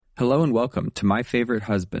Hello and welcome to My Favorite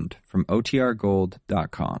Husband from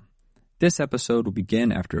OTRGold.com. This episode will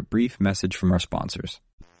begin after a brief message from our sponsors.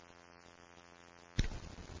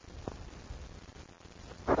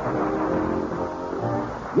 Yes,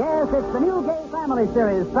 it's the new Gay Family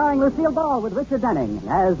series starring Lucille Ball with Richard Denning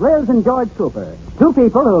as Liz and George Cooper, two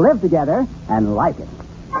people who live together and like it.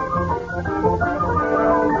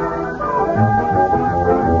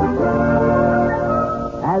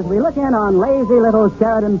 As we look in on lazy little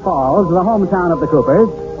Sheridan Falls, the hometown of the Coopers,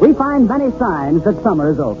 we find many signs that summer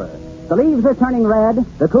is over. The leaves are turning red,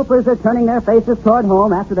 the Coopers are turning their faces toward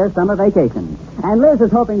home after their summer vacation. And Liz is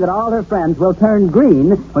hoping that all her friends will turn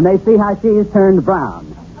green when they see how she's turned brown.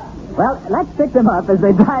 Well, let's pick them up as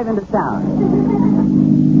they drive into town.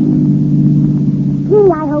 Gee,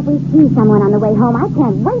 I hope we see someone on the way home. I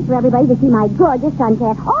can't wait for everybody to see my gorgeous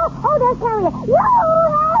suntan. Oh, there's Harriet.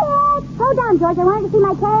 Harriet! Slow down, George. I wanted to see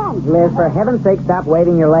my tan. Liz, for heaven's sake, stop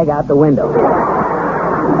waving your leg out the window.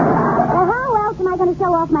 Well, how else am I going to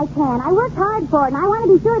show off my tan? I worked hard for it, and I want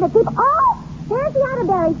to be sure that people... Oh! There's the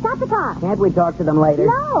Atterbury. Stop the car. Can't we talk to them later?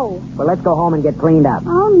 No. Well, let's go home and get cleaned up.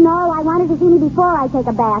 Oh, no. I wanted to see me before I take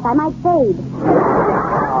a bath. I might fade.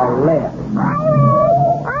 Oh, Liz. Iris!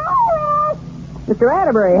 Mr.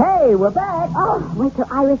 Atterbury, hey, we're back. Oh, wait till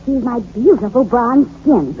Iris sees my beautiful bronze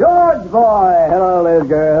skin. George boy. Hello, Liz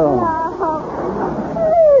girl. Hello.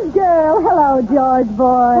 Liz girl. Hello, George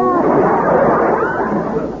boy.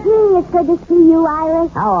 Gee, it's good to see you,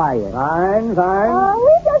 Iris. How are you? Fine. Oh,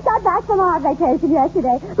 we just got back from our vacation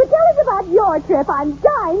yesterday. But tell us about your trip. I'm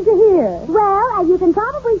dying to hear. Well, as you can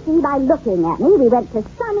probably see by looking at me, we went to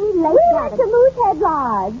sunny Lake We went to Moosehead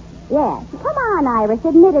Lodge. Yes. Come on, Iris.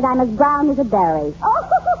 Admit it. I'm as brown as a berry. Oh,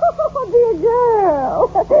 dear girl.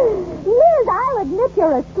 Liz, I'll admit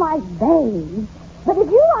you're a slight beige. But if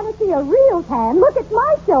you want to see a real tan, look at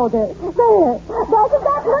my shoulder. There. Doesn't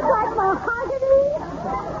that look like mahogany?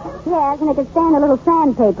 Yes, and it could stand a little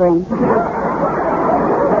sandpapering.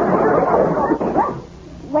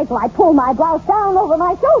 Wait till I pull my blouse down over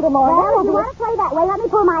my shoulder more. Well, if you want to play that way, let me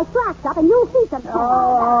pull my slacks up and you'll see some...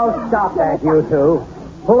 Oh, stop that, you two.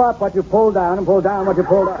 Pull up what you pulled down and pull down what you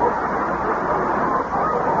pulled up.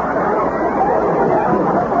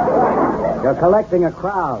 You're collecting a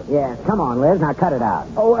crowd. Yes, come on, Liz. Now cut it out.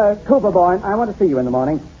 Oh, Cooper boy, I want to see you in the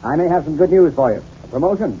morning. I may have some good news for you. A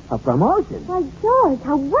promotion. A promotion? Why, George,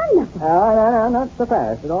 how wonderful. No, not so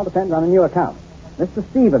fast. It all depends on a new account. Mr.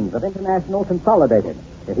 Stevens of International Consolidated.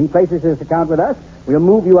 If he places his account with us, we'll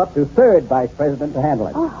move you up to third vice president to handle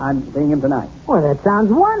it. Oh. I'm seeing him tonight. Well, that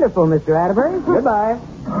sounds wonderful, Mr. Atterbury. Goodbye.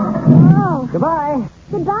 Oh. Goodbye.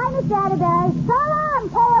 Goodbye, Miss Atterbury. So long,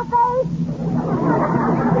 pale-face.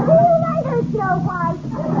 See you later, Snow White.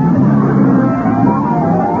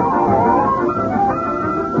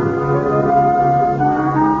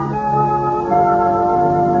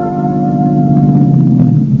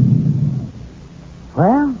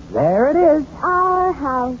 Well, there it is. Our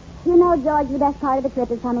house. You know, George, the best part of the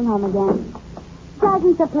trip is coming home again.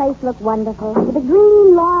 Doesn't the place look wonderful? With a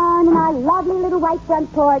green lawn and our lovely little white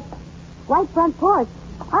front porch. White front porch?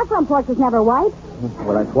 Our front porch was never white.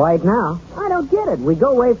 Well, it's white now. I don't get it. We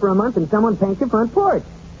go away for a month and someone paints your front porch.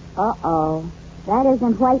 Uh-oh. That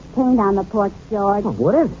isn't white paint on the porch, George. Oh,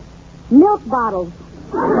 what is it? Milk bottles.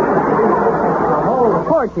 The whole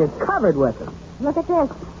porch is covered with them. Look at this.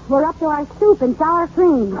 We're up to our soup and sour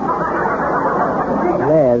cream.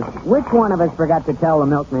 Liz, which one of us forgot to tell the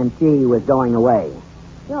milkman she was going away?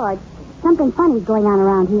 George, something funny's going on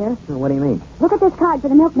around here. What do you mean? Look at this card for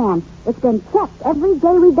the milkman. It's been checked every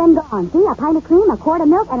day we've been gone. See, a pint of cream, a quart of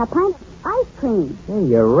milk, and a pint of ice cream. Hey,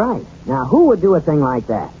 you're right. Now, who would do a thing like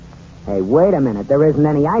that? Hey, wait a minute. There isn't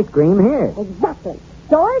any ice cream here. Exactly.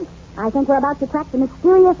 George, I think we're about to crack the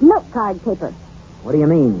mysterious milk card paper. What do you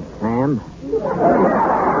mean, Sam?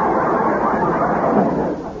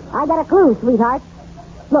 I got a clue, sweetheart.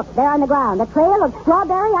 Look, there on the ground, a trail of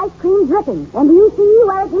strawberry ice cream dripping. And do you see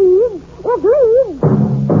where it leads? It leads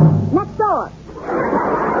next door.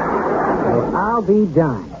 Well, I'll be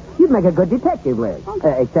darned. You'd make a good detective, Liz.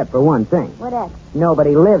 Except for one thing. What else?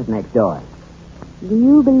 Nobody lives next door. Do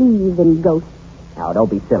you believe in ghosts? Now, don't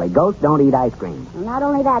be silly. Ghosts don't eat ice cream. Well, not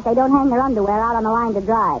only that, they don't hang their underwear out on the line to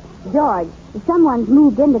dry. George, someone's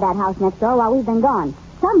moved into that house next door while we've been gone.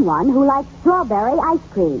 Someone who likes strawberry ice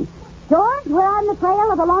cream. George, we're on the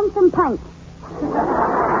trail of a lonesome pint.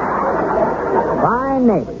 Fine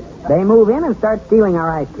neighbors. They move in and start stealing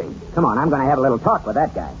our ice cream. Come on, I'm going to have a little talk with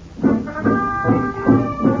that guy.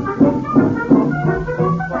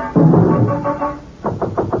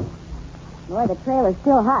 Boy, the trail is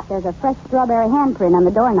still hot. There's a fresh strawberry handprint on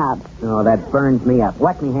the doorknob. Oh, that burns me up.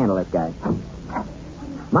 Watch me handle this guy.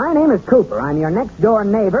 My name is Cooper. I'm your next-door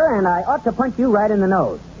neighbor, and I ought to punch you right in the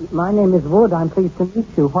nose. My name is Wood. I'm pleased to meet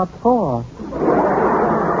you. What for?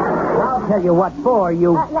 I'll tell you what for,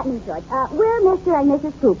 you... Let me, George. We're Mr. and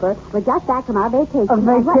Mrs. Cooper. We're just back from our vacation. A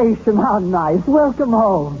vacation? How nice. Welcome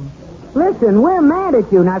home. Listen, we're mad at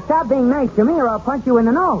you. Now stop being nice to me or I'll punch you in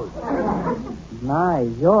the nose. My,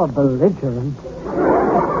 you're belligerent.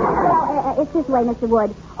 Well, it's this way, Mr.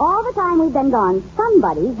 Wood. All the time we've been gone,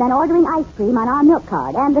 somebody's been ordering ice cream on our milk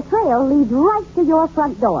card, and the trail leads right to your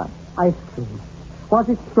front door. Ice cream. Was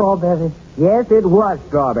it strawberry? Yes, it was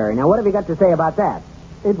strawberry. Now, what have you got to say about that?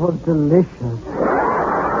 It was delicious.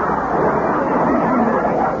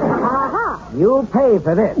 Aha! You'll pay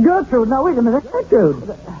for this. Gertrude, now wait a minute.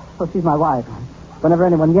 Gertrude. Oh, she's my wife. Whenever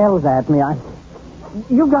anyone yells at me,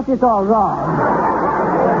 You've got this all wrong.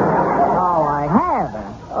 Oh, I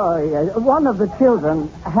haven't. Oh, yeah. One of the children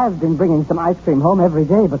has been bringing some ice cream home every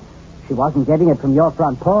day, but she wasn't getting it from your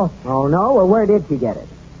front porch. Oh, no? Well, where did she get it?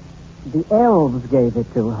 The elves gave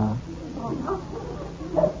it to her.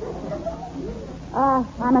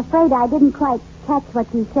 I'm afraid I didn't quite catch what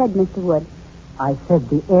you said, Mr. Wood. I said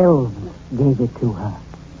the elves gave it to her.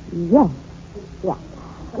 Yes. Yeah.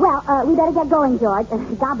 Well, we better get going, George.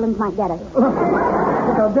 Goblins might get us.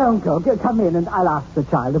 No, don't go. Come in and I'll ask the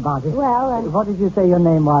child about it. Well, What did you say your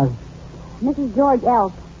name was? Mrs. George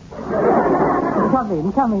Elf. Come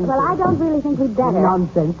in. Well, I don't really think we'd better.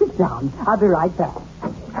 Nonsense. Sit down. I'll be right back.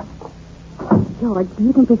 George, do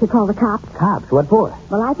you think we should call the cops? Cops? What for?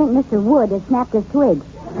 Well, I think Mr. Wood has snapped his twig.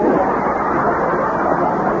 Oh,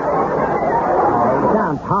 he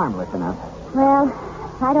sounds harmless enough. Well,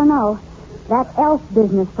 I don't know. That elf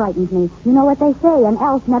business frightens me. You know what they say, an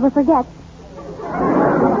elf never forgets.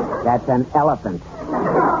 That's an elephant.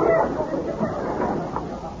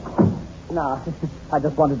 No, I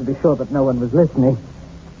just wanted to be sure that no one was listening.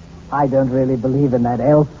 I don't really believe in that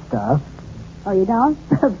elf stuff. Oh, you don't?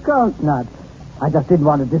 Of course not. I just didn't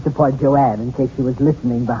want to disappoint Joanne in case she was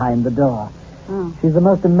listening behind the door. Oh. She's the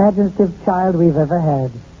most imaginative child we've ever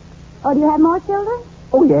had. Oh, do you have more children?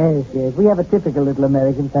 Oh, yes. We have a typical little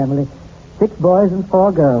American family. 6 boys and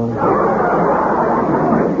 4 girls.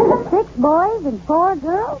 6 boys and 4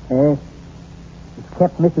 girls? Yes. It's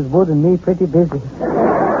kept Mrs. Wood and me pretty busy.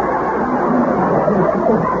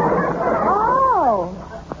 Oh,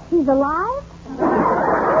 she's alive?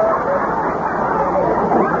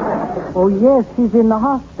 Oh, yes, she's in the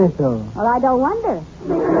hospital. Well, I don't wonder.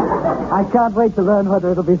 I can't wait to learn whether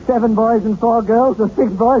it'll be 7 boys and 4 girls or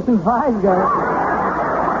 6 boys and 5 girls.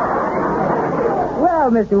 Well,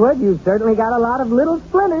 Mr. Wood, you've certainly got a lot of little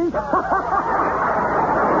splinters.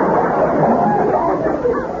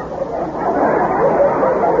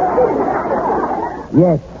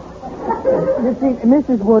 Yes. You see,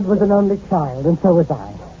 Mrs. Wood was an only child, and so was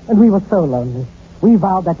I. And we were so lonely. We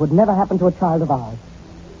vowed that would never happen to a child of ours.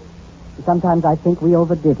 Sometimes I think we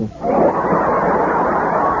overdid it. Where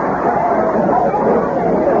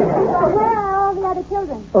are all the other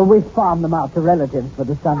children? Oh, we farmed them out to relatives for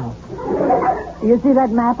the summer. You see that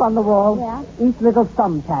map on the wall? Yeah. Each little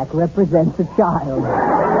thumbtack represents a child.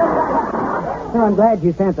 Well, I'm glad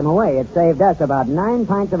you sent them away. It saved us about 9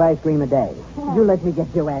 pints of ice cream a day. You let me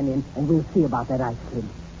get Joanne in, and we'll see about that ice cream.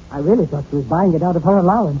 I really thought she was buying it out of her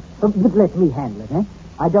allowance. But let me handle it, eh?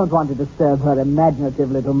 I don't want to disturb her imaginative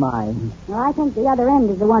little mind. Well, I think the other end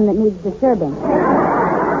is the one that needs disturbing.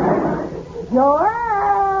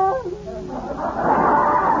 Joanne!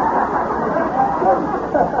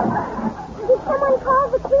 Did someone call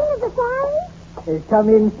the Queen of the Fairies? Come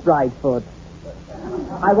in, Spritefoot.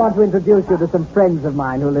 I want to introduce you to some friends of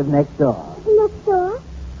mine who live next door. Next door?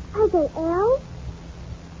 Are they elves?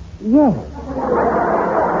 Yes.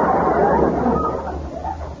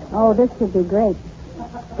 Oh, this should be great.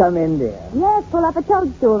 Come in, dear. Yes, pull up a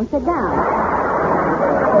toadstool and sit down.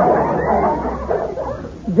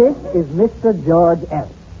 This is Mr. George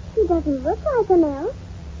Elf. He doesn't look like an elf.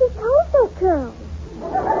 His toes are curled.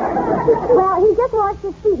 Well, he just washed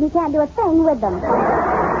his feet and he can't do a thing with them.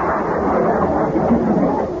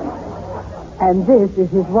 And this is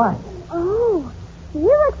his wife. Oh, you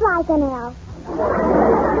look like an elf.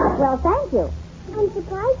 Well, thank you. I'm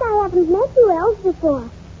surprised I haven't met you elves before,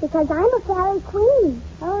 because I'm a fairy queen.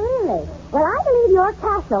 Oh, really? Well, I believe your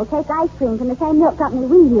castle take ice cream from the same milk company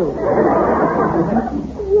we use.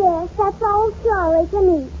 Yes, that's all Charlie can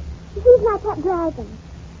eat. He's my pet dragon.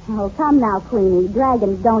 Oh, come now, Queenie.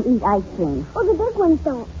 Dragons don't eat ice cream. Oh, the big ones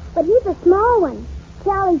don't. But he's a small one.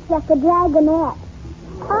 Charlie's just a dragonette.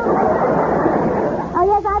 Oh,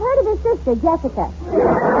 yes, I've heard of his sister, Jessica.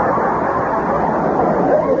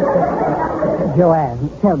 Joanne,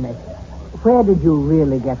 tell me, where did you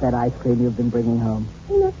really get that ice cream you've been bringing home?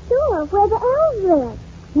 In a Elf, where the elves live.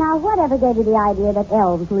 Now, whatever gave you the idea that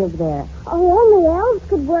elves live there? Oh, only elves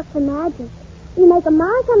could work for magic. You make a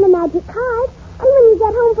mark on the magic card, and when you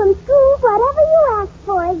get home from school, whatever you ask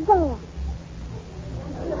for is there.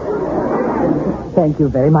 Thank you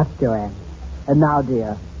very much, Joanne. And now,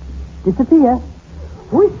 dear, disappear.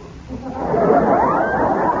 Whoosh!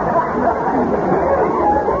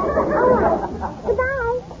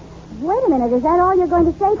 Goodbye. Wait a minute, is that all you're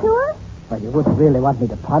going to say to her? Well, you wouldn't really want me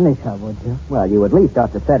to punish her, would you? Well, you at least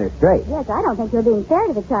ought to set her straight. Yes, I don't think you're being fair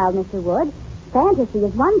to the child, Mr. Wood. Fantasy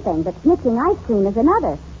is one thing, but snitching ice cream is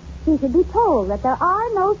another. She should be told that there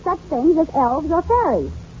are no such things as elves or fairies,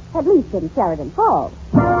 at least in Sheridan Falls.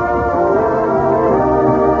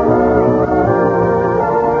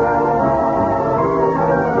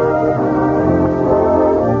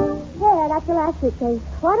 There, that's the last suitcase.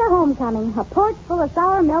 What a homecoming. A porch full of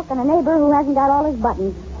sour milk and a neighbor who hasn't got all his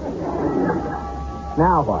buttons.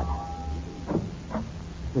 Now what?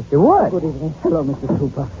 Mr. Wood. Good evening. Hello, Mrs.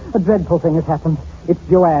 Cooper. A dreadful thing has happened. It's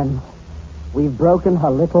Joanne. We've broken her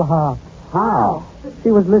little heart. How?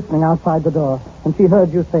 She was listening outside the door, and she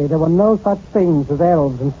heard you say there were no such things as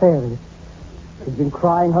elves and fairies. She's been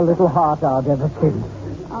crying her little heart out ever since.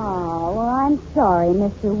 Oh, well, I'm sorry,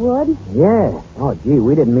 Mr. Wood. Yes. Oh, gee,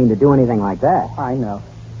 we didn't mean to do anything like that. I know.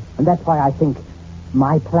 And that's why I think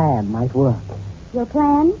my plan might work. Your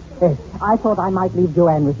plan? Yes, I thought I might leave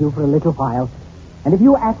Joanne with you for a little while. And if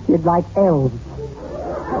you acted like elves,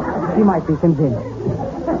 she might be convinced.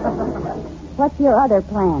 What's your other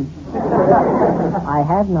plan? I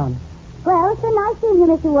have none. Well, it's been nice seeing you,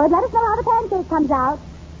 Mr. Wood. Let us know how the pancake comes out.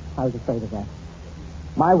 I was afraid of that.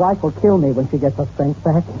 My wife will kill me when she gets her strength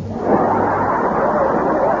back.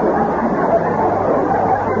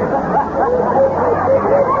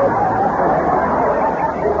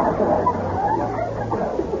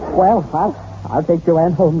 Well, I'll take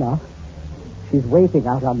Joanne home now. She's waiting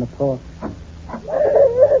out on the porch.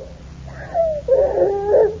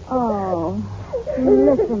 Oh,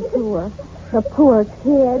 listen to her. The poor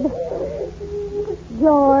kid.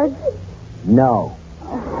 George. No.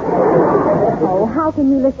 Oh, how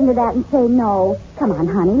can you listen to that and say no? Come on,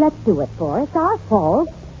 honey, let's do it for her. It's our fault.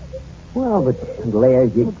 Well, but, Blair,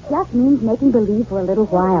 you... It just means making believe for a little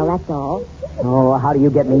while, that's all. Oh, how do you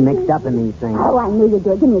get me mixed up in these things? Oh, I knew you'd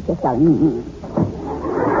do it. Give me a kiss, darling.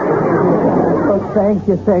 Oh, thank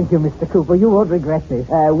you, Mr. Cooper. You won't regret this.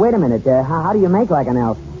 Wait a minute. How do you make like an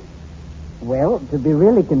elf? Well, to be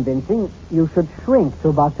really convincing, you should shrink to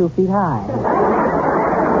about 2 feet high.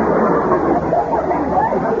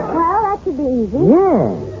 Well, that should be easy.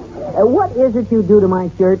 Yeah. What is it you do to my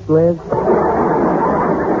shirts, Liz?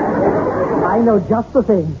 I know just the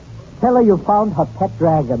thing. Tell her you found her pet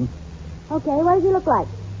dragon. Okay, what does he look like?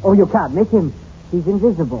 Oh, you can't miss him. He's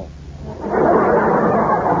invisible.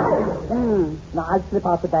 Now, I'll slip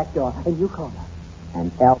out the back door, and you call her.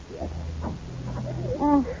 An elf, yes.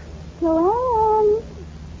 Joanne.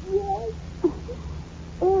 Yes?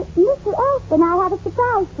 Mr. Elfin, I have a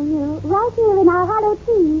surprise for you right here in our hollow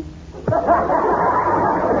tree.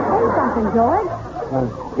 Say something, George.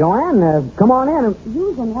 Joanne, come on in.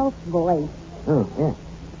 Use an elf's voice. Oh, yeah.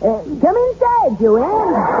 Come inside,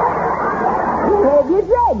 Joanne. We have your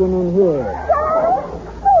dragon in here. Charlie?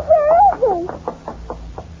 Oh, where is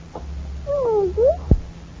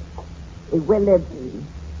he? Where is he?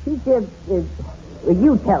 Well, he's,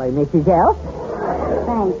 you tell her, Mrs. Elf.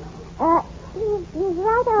 Thanks. He's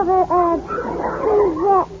right over,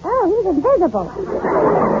 he's invisible.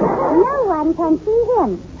 No one can see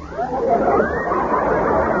him.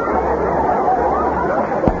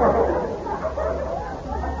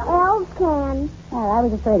 Elves can. Oh, I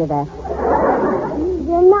was afraid of that.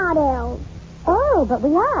 You're not elves. Oh, but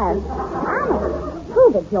we are. Honest.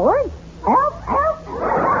 Prove it, George. Elf. Oh,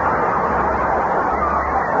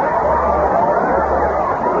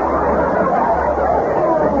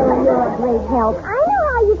 you're a great help. I know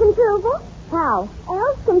how you can prove it. How?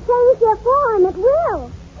 Elves can change their form at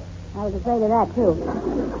will. I was afraid of that, too.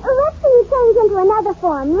 Let's see you change into another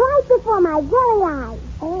form right before my very eyes.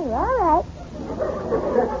 Oh, all right.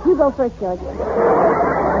 You go first, George.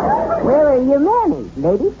 Where are your mammies?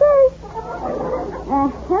 Lady first.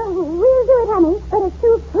 We'll do it, honey, but it's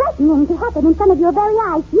too threatening to happen in front of your very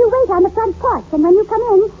eyes. You wait on the front porch, and when you come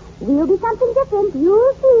in, we'll be something different.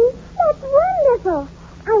 You'll see. That's wonderful.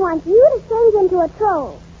 I want you to change into a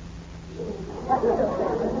troll. A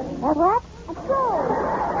what? A troll.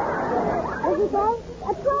 What did you say?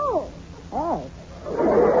 A troll. Oh.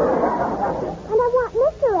 And I want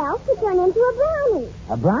Mr. Elf to turn into a brownie.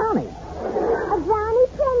 A brownie? A brownie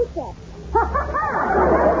princess. I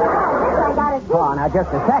got it. Oh, now, just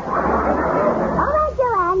a second. All right,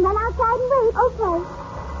 Joanne, then I'll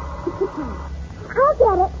I'll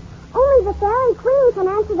get it. Only the Fairy Queen can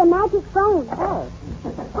answer the magic phone. Oh.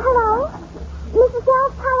 Hello? Mrs.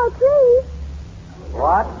 Elf Tower Tree.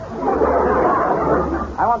 What?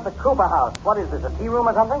 I want the Cooper house. What is this, a tea room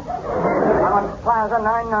or something? I'm on Plaza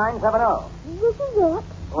 9970. This is it.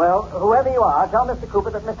 Well, whoever you are, tell Mr.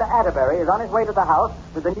 Cooper that Mr. Atterbury is on his way to the house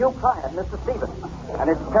with the new client, Mr. Stevens. And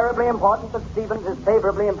it's terribly important that Stevens is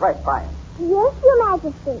favorably impressed by him. Yes, Your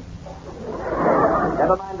Majesty.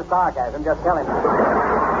 Never mind the sarcasm, just tell him.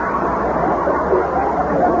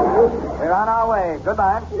 We're on our way.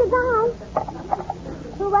 Goodbye. Goodbye.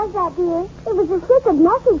 Who was that, dear? It was a secret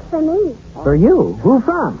message for me. For you? Who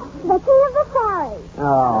from? The King of the Fairies. Oh.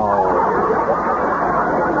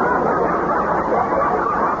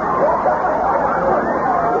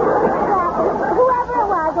 Whoever it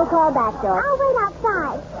was will call back, George. I'll wait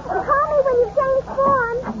outside. Call me when you've changed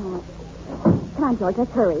form. Come on, George,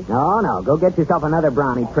 let's hurry. No. Go get yourself another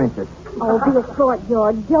brownie, princess. Oh, be a sport,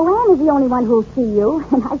 George. Joanne is the only one who'll see you,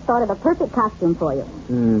 and I thought of a perfect costume for you.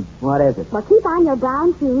 What is it? Well, keep on your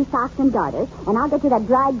brown shoes, socks, and garters, and I'll get you that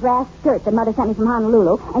dried grass skirt that Mother sent me from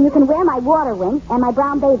Honolulu, and you can wear my water wings and my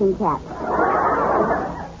brown bathing cap.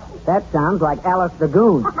 That sounds like Alice the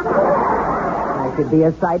Goon. I could be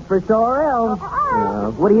a sight for sore elves.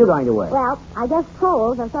 What are you going to wear? Well, I guess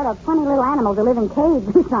trolls are sort of funny little animals that live in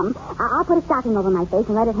caves or something. I'll put a stocking over my face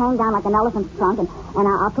and let it hang down like an elephant's trunk, and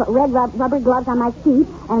I'll put red rubber gloves on my feet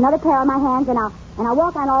and another pair on my hands, and I'll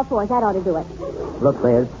walk on all fours. That ought to do it. Look,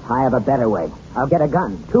 Liz, I have a better way. I'll get a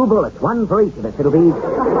gun. 2 bullets, one for each of us. It'll be... Look,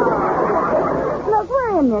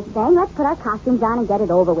 we're in this thing. Let's put our costumes on and get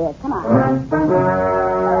it over with. Come on.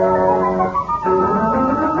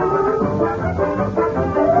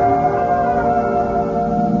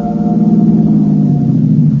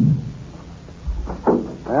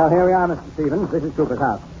 Well, here we are, Mr. Stevens. This is Cooper's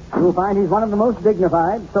house. You'll find he's one of the most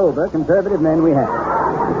dignified, sober, conservative men we have.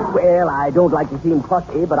 Well, I don't like to seem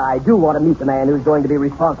fussy, but I do want to meet the man who's going to be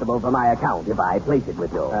responsible for my account if I place it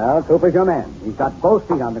with you. Well, Cooper's your man. He's got both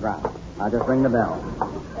feet on the ground. I'll just ring the bell.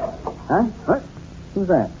 Huh? What? Who's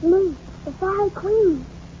that? Me, the Fairy Queen.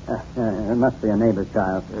 It must be a neighbor's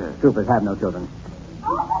child. Coopers have no children.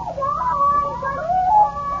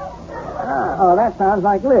 Oh, that sounds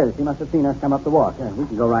like Liz. She must have seen us come up the walk. We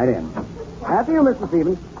can go right in. After you, Mr.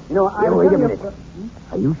 Stevens. You know, wait a minute.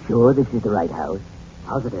 Are you sure this is the right house?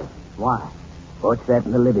 How's it is? Why? What's that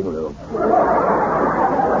in the living room?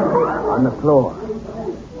 On the floor.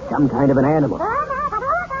 Some kind of an animal.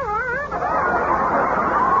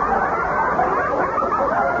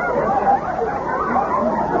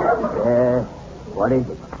 What is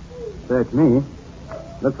it? Search me.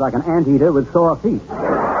 Looks like an anteater with sore feet.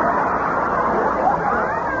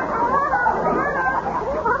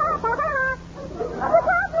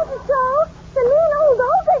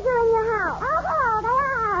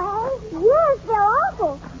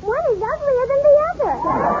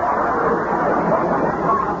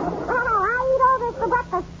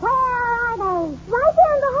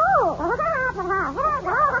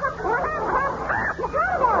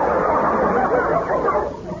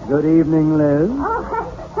 Good evening, Liz.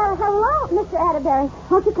 Hello, Mr. Atterbury.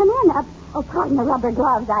 Won't you come in? Pardon the rubber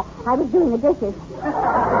gloves. I was doing the dishes.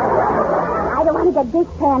 I don't want to get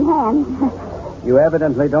dishpan hands. You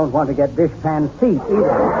evidently don't want to get dishpan feet either.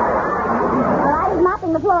 Well, I was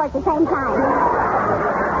mopping the floor at the same time.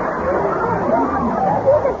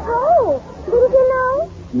 He's a troll. Didn't you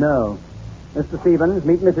know? No. Mr. Stevens,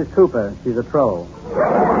 meet Mrs. Cooper. She's a troll.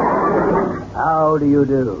 How do you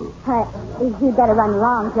do? You'd better run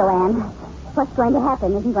along, Joanne. What's going to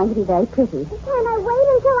happen isn't going to be very pretty. Can I wait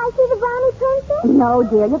until I see the Brownie Princess? No,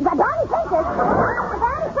 dear. You've got Brownie Princess.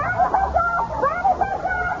 Brownie Princess!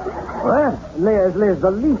 Well, Liz,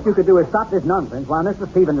 the least you could do is stop this nonsense while Mr.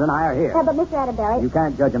 Stevens and I are here. But Mr. Atterbury... You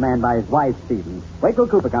can't judge a man by his wife, Stevens. Wait till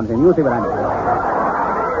Cooper comes in. You'll see what I mean.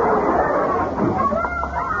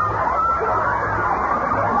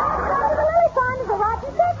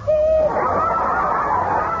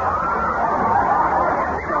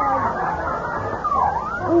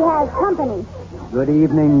 Company. Good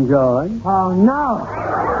evening, George. Oh, no.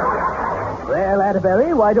 Well,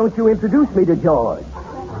 Atterbury, why don't you introduce me to George?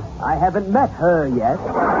 I haven't met her yet.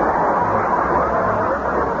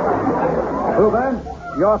 Cooper,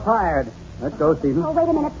 you're fired. Let's go, Stevens. Oh, wait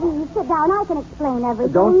a minute, please. Sit down. I can explain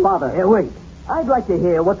everything. Don't bother. Hey, wait. I'd like to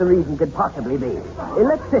hear what the reason could possibly be.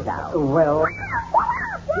 Let's sit down. Well...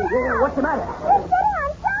 What's the matter? He's sitting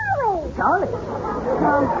on Charlie. Charlie?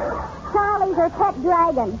 No, Charlie's her pet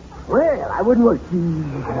dragon. Well, I wouldn't want...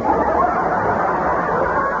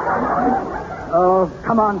 Oh,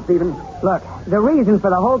 come on, Stevens. Look, the reason for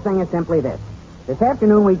the whole thing is simply this. This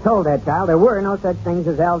afternoon we told that child there were no such things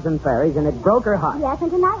as elves and fairies, and it broke her heart. Yes, and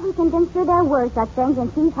tonight we convinced her there were such things,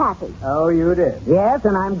 and she's happy. Oh, you did? Yes,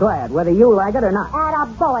 and I'm glad, whether you like it or not.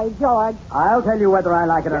 Attaboy, George. I'll tell you whether I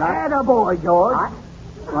like it or not. Attaboy, George.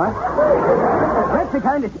 What? That's the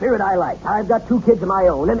kind of spirit I like. I've got 2 kids of my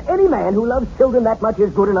own, and any man who loves children that much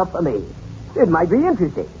is good enough for me. It might be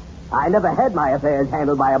interesting. I never had my affairs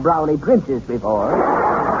handled by a brownie princess before.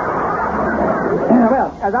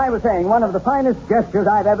 Well, as I was saying, one of the finest gestures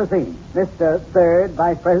I've ever seen. Mr. Third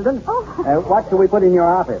Vice President, what shall we put in your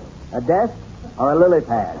office? A desk or a lily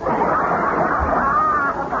pad?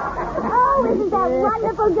 Oh, isn't that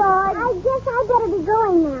wonderful, George? I guess I better be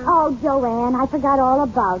going now. Oh, Joanne, I forgot all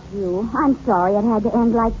about you. I'm sorry it had to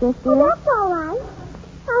end like this, dear. Oh, that's all right.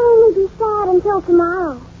 I'll only be sad until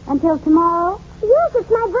tomorrow. Until tomorrow? Yes, it's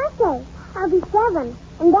my birthday. I'll be 7.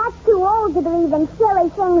 And that's too old to believe in silly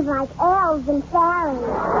things like elves and fairies.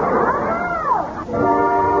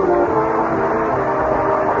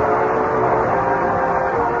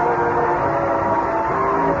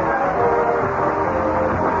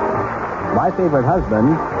 My Favorite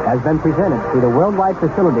Husband has been presented through the worldwide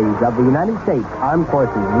facilities of the United States Armed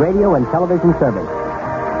Forces Radio and Television Service.